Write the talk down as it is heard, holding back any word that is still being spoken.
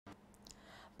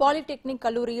Polytechnic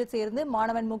கல்லூரியில் சேர்ந்து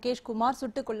மாணவன் முகேஷ் குமார்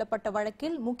சுட்டுக் கொல்லப்பட்ட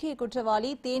வழக்கில் முக்கிய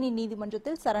குற்றவாளி தேனி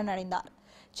நீதிமன்றத்தில் சரணடைந்தார்.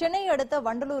 சென்னை அடுத்த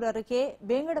வண்டலூர் அருகே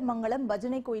வேங்கடமங்கலம்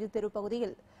பஜனை கோயில் தெரு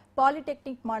பகுதியில்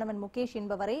பாலிடெக்னிக் மாணவன் முகேஷ்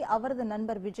என்பவரை அவரது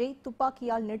நண்பர் விஜய்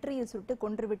துப்பாக்கியால் நெற்றியில் சுட்டு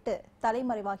கொன்றுவிட்டு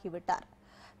தலைமறைவாகிவிட்டார்.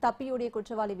 தப்பியோடிய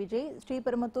குற்றவாளி விஜய்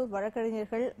ஸ்ரீபெரும்புதூர்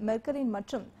வழக்கறிஞர்கள் மெர்கலின்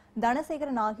மற்றும்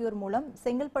தனசேகரன் ஆகியோர் மூலம்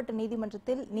செங்கல்பட்டு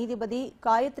நீதிமன்றத்தில் நீதிபதி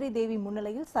காயத்ரி தேவி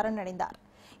முன்னிலையில் சரணடைந்தார்.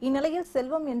 இந்நிலையில்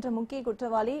செல்வம் என்ற முக்கிய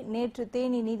குற்றவாளி நேற்று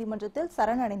தேனி நீதிமன்றத்தில்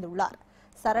சரணடைந்துள்ளார்.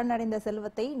 சரணடைந்த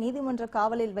செல்வத்தை நீதிமன்ற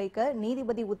காவலில் வைக்க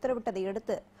நீதிபதி உத்தரவிட்டதை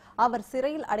அடுத்து அவர்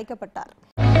சிறையில் அடைக்கப்பட்டார்.